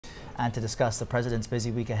And to discuss the president's busy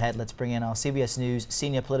week ahead, let's bring in our CBS News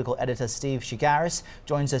senior political editor, Steve Chaggaris,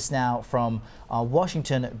 joins us now from our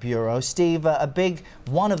Washington bureau. Steve,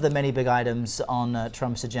 one of the many big items on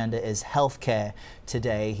Trump's agenda is health care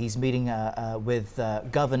today. He's meeting with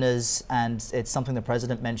governors, and it's something the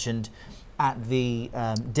president mentioned at the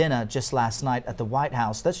dinner just last night at the White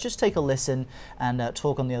House. Let's just take a listen and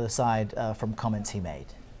talk on the other side from comments he made.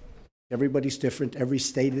 Everybody's different, every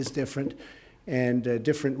state is different, and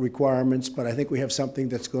different requirements, but I think we have something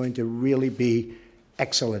that's going to really be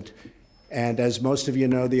excellent. And as most of you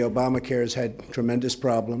know, the Obamacare has had tremendous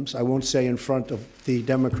problems. I won't say in front of the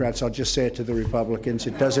Democrats, I'll just say it to the Republicans.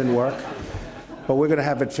 It doesn't work, but we're going to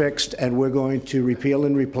have it fixed, and we're going to repeal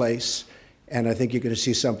and replace. And I think you're going to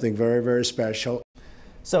see something very, very special.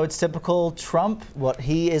 So it's typical Trump. What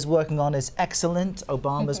he is working on is excellent.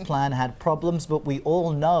 Obama's plan had problems, but we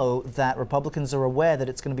all know that Republicans are aware that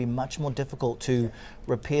it's going to be much more difficult to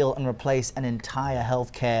repeal and replace an entire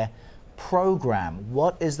health care program.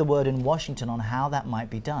 What is the word in Washington on how that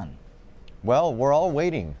might be done? Well, we're all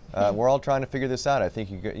waiting. We're all trying to figure this out. I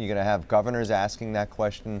think you're going to have governors asking that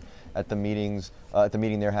question at the meetings, at the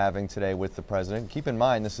meeting they're having today with the president. Keep in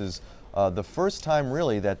mind, this is the first time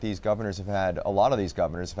really that these governors have had, a lot of these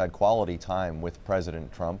governors have had quality time with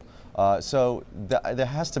President Trump. So there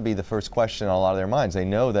has to be the first question on a lot of their minds. They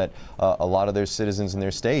know that a lot of their citizens in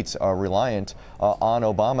their states are reliant on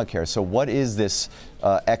Obamacare. So what is this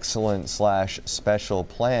excellent / special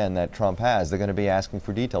plan that Trump has? They're going to be asking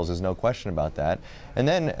for details. There's no question about that. And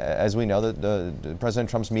then, as we know, President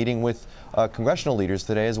Trump's meeting with congressional leaders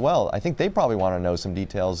today as well. I think they probably want to know some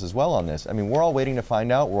details as well on this. I mean, we're all waiting to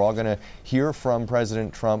find out. We're all going to hear from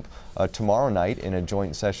President Trump tomorrow night in a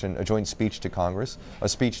joint session, a joint speech to Congress, a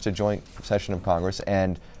speech to joint session of Congress.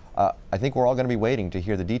 And I think we're all going to be waiting to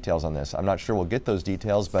hear the details on this. I'm not sure we'll get those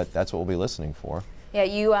details, but that's what we'll be listening for. Yeah,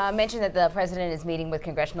 you mentioned that the president is meeting with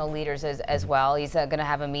congressional leaders as well. He's going to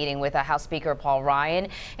have a meeting with House Speaker Paul Ryan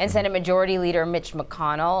and Senate Majority Leader Mitch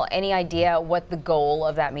McConnell. Any idea what the goal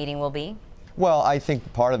of that meeting will be? Well, I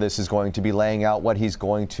think part of this is going to be laying out what he's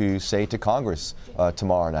going to say to Congress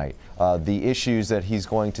tomorrow night, the issues that he's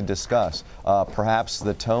going to discuss, perhaps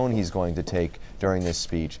the tone he's going to take during this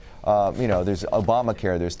speech. You know, there's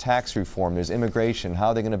Obamacare, there's tax reform, there's immigration,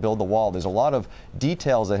 how they're going to build the wall. There's a lot of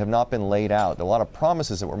details that have not been laid out, a lot of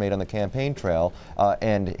promises that were made on the campaign trail,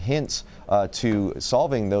 and hints to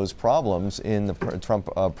solving those problems in the Trump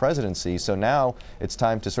presidency. So now it's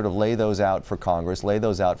time to sort of lay those out for Congress, lay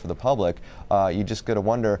those out for the public. You just got to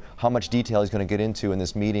wonder how much detail he's going to get into in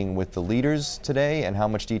this meeting with the leaders today and how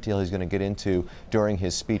much detail he's going to get into during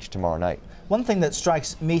his speech tomorrow night. One thing that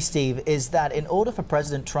strikes me, Steve, is that in order for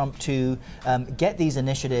President Trump to get these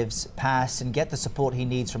initiatives passed and get the support he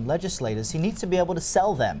needs from legislators, he needs to be able to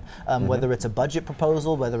sell them, whether it's a budget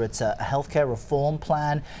proposal, whether it's a healthcare reform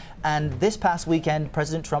plan. And this past weekend,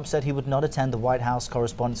 President Trump said he would not attend the White House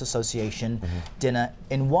Correspondents Association dinner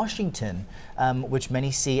in Washington, which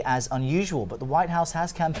many see as unusual. But the White House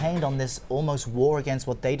has campaigned on this almost war against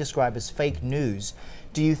what they describe as fake news.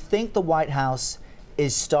 Do you think the White House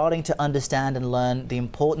is starting to understand and learn the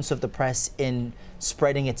importance of the press in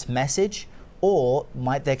spreading its message, or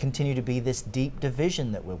might there continue to be this deep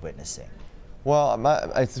division that we're witnessing? Well,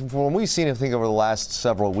 what we've seen, I think, over the last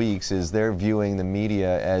several weeks is they're viewing the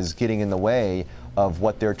media as getting in the way of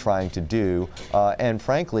what they're trying to do. And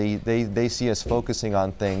frankly, they see us focusing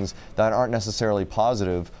on things that aren't necessarily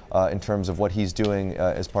positive in terms of what he's doing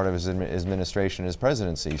as part of his administration, his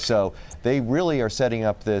presidency. So they really are setting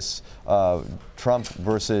up this Trump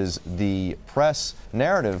versus the press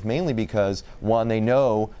narrative, mainly because, one, they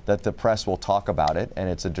know that the press will talk about it and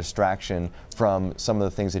it's a distraction from some of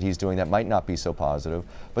the things that he's doing that might not be so positive.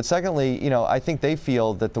 But secondly, you know, I think they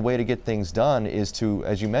feel that the way to get things done is to,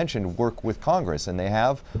 as you mentioned, work with Congress. And they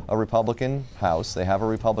have a Republican House, they have a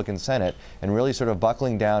Republican Senate, and really sort of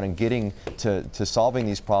buckling down and getting to solving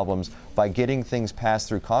these problems by getting things passed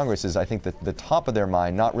through Congress is, I think, the top of their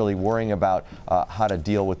mind, not really worrying about how to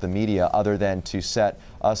deal with the media other than to set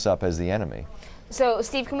us up as the enemy. So,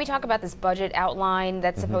 Steve, can we talk about this budget outline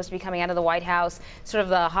that's supposed to be coming out of the White House, sort of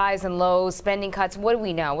the highs and lows, spending cuts? What do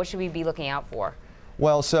we know? What should we be looking out for?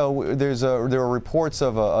 Well, so there are reports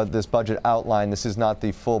of this budget outline. This is not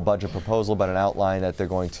the full budget proposal, but an outline that they're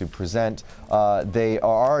going to present. They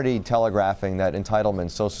are already telegraphing that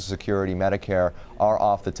entitlements, Social Security, Medicare, are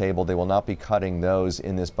off the table. They will not be cutting those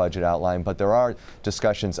in this budget outline, but there are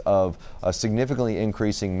discussions of significantly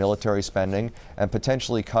increasing military spending and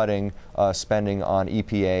potentially cutting spending on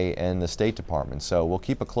EPA and the State Department. So we'll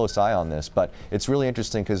keep a close eye on this, but it's really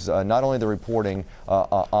interesting because not only the reporting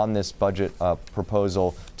on this budget proposal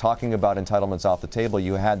proposal, talking about entitlements off the table.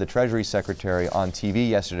 You had the Treasury Secretary on TV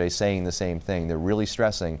yesterday saying the same thing. They're really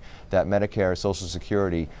stressing that Medicare, Social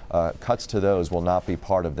Security, cuts to those will not be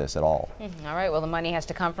part of this at all. All right, well, the money has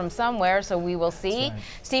to come from somewhere, so we will see. Right.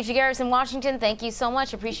 Steve Chaggaris in Washington, thank you so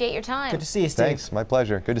much. Appreciate your time. Good to see you, Steve. Thanks, my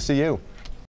pleasure. Good to see you.